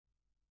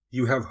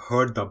You have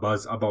heard the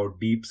buzz about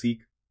DeepSeek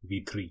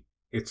v3.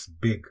 It's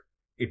big.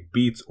 It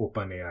beats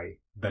OpenAI,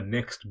 the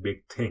next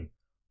big thing.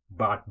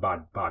 But.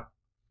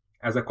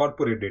 As a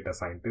corporate data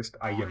scientist,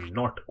 I am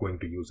not going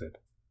to use it.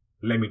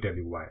 Let me tell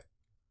you why.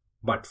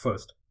 But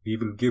first, we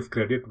will give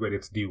credit where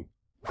it's due,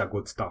 the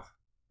good stuff.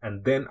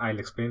 And then I'll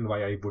explain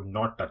why I would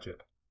not touch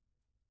it.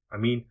 I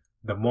mean,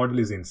 the model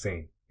is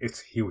insane.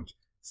 It's huge.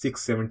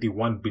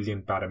 671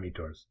 billion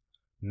parameters.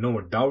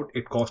 No doubt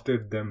it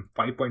costed them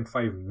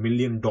 $5.5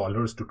 million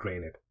to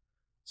train it.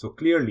 So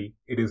clearly,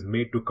 it is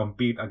made to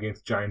compete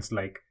against giants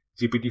like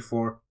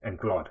GPT-4 and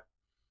Claude.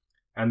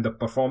 And the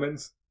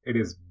performance, it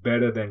is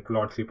better than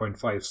Claude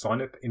 3.5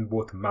 Sonnet in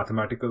both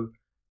mathematical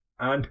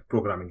and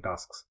programming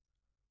tasks.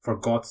 For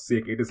God's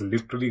sake, it is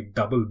literally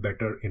double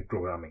better in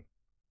programming.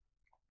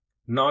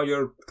 Now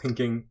you're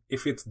thinking,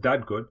 if it's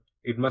that good,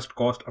 it must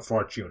cost a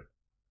fortune.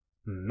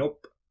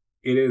 Nope.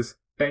 It is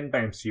 10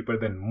 times cheaper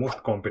than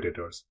most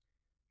competitors.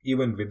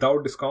 Even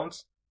without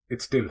discounts,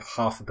 it's still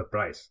half the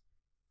price.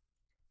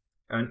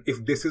 And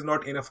if this is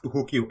not enough to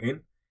hook you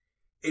in,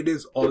 it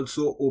is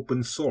also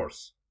open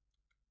source.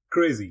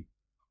 Crazy.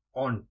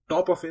 On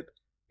top of it,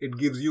 it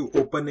gives you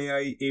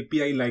OpenAI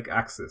API-like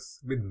access.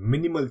 With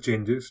minimal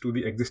changes to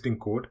the existing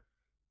code,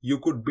 you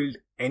could build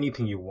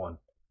anything you want.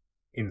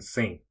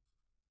 Insane.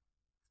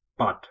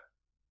 But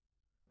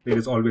there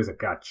is always a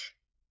catch.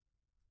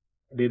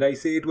 Did I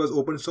say it was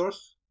open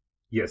source?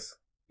 Yes,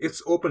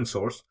 it's open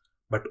source,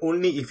 but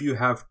only if you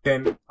have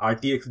 10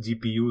 RTX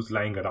GPUs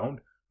lying around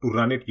to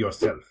run it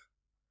yourself.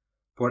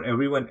 For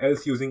everyone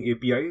else using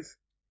APIs,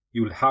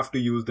 you'll have to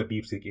use the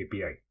DeepSeek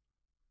API.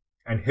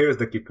 And here's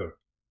the kicker.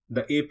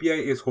 The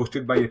API is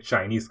hosted by a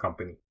Chinese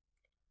company.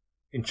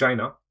 In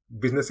China,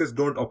 businesses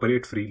don't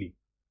operate freely.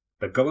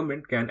 The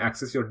government can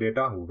access your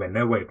data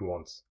whenever it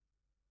wants.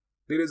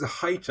 There is a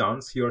high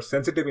chance your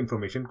sensitive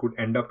information could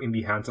end up in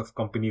the hands of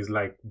companies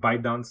like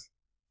ByteDance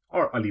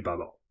or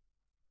Alibaba.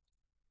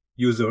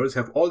 Users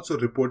have also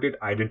reported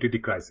identity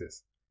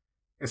crisis,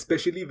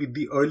 especially with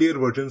the earlier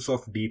versions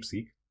of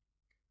DeepSeek,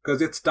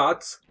 because it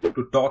starts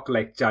to talk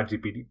like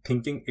ChatGPT,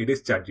 thinking it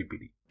is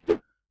ChatGPT.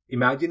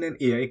 Imagine an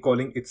AI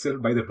calling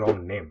itself by the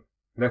wrong name.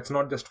 That's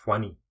not just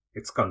funny,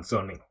 it's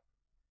concerning.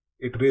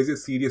 It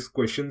raises serious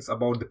questions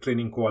about the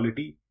training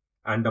quality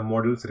and the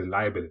model's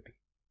reliability.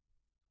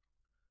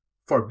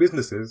 For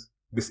businesses,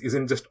 this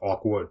isn't just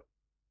awkward,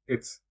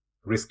 it's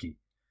risky.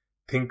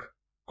 Think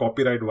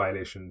copyright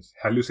violations,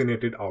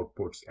 hallucinated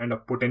outputs, and a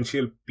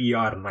potential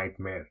PR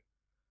nightmare.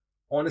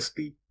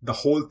 Honestly, the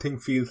whole thing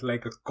feels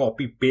like a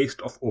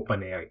copy-paste of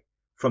OpenAI.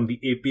 From the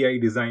API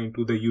design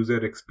to the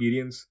user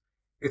experience,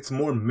 it's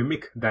more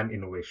mimic than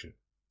innovation.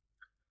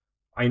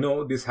 I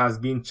know this has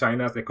been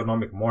China's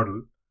economic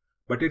model,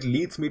 but it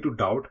leads me to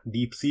doubt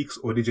DeepSeek's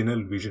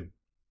original vision.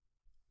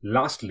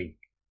 Lastly,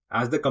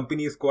 as the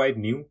company is quite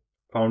new,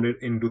 founded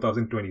in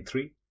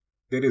 2023,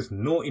 there is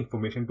no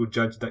information to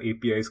judge the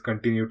API's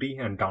continuity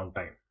and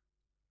downtime.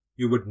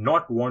 You would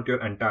not want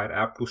your entire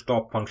app to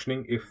stop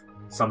functioning if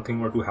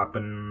something were to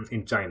happen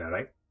in China,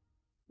 right?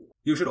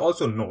 You should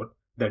also note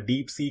that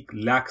DeepSeek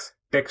lacks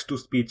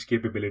text-to-speech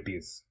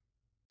capabilities.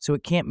 So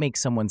it can't make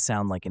someone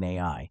sound like an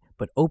AI,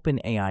 but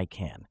OpenAI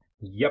can.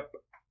 Yep,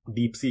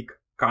 DeepSeek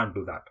can't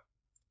do that.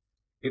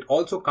 It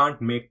also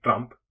can't make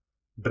Trump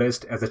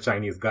dressed as a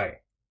Chinese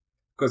guy,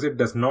 because it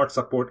does not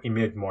support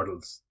image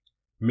models,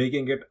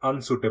 making it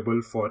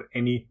unsuitable for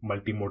any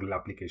multimodal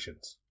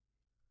applications.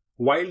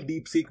 While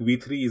DeepSeek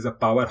v3 is a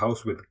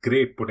powerhouse with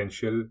great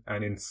potential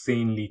and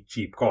insanely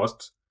cheap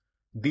costs,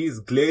 these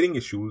glaring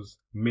issues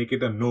make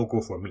it a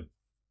no-go for me.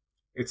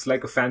 It's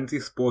like a fancy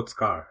sports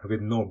car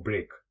with no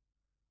brake.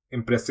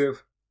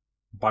 Impressive,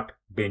 but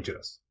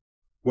dangerous.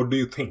 What do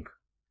you think?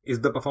 Is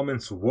the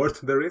performance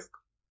worth the risk?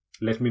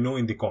 Let me know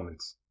in the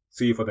comments.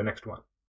 See you for the next one.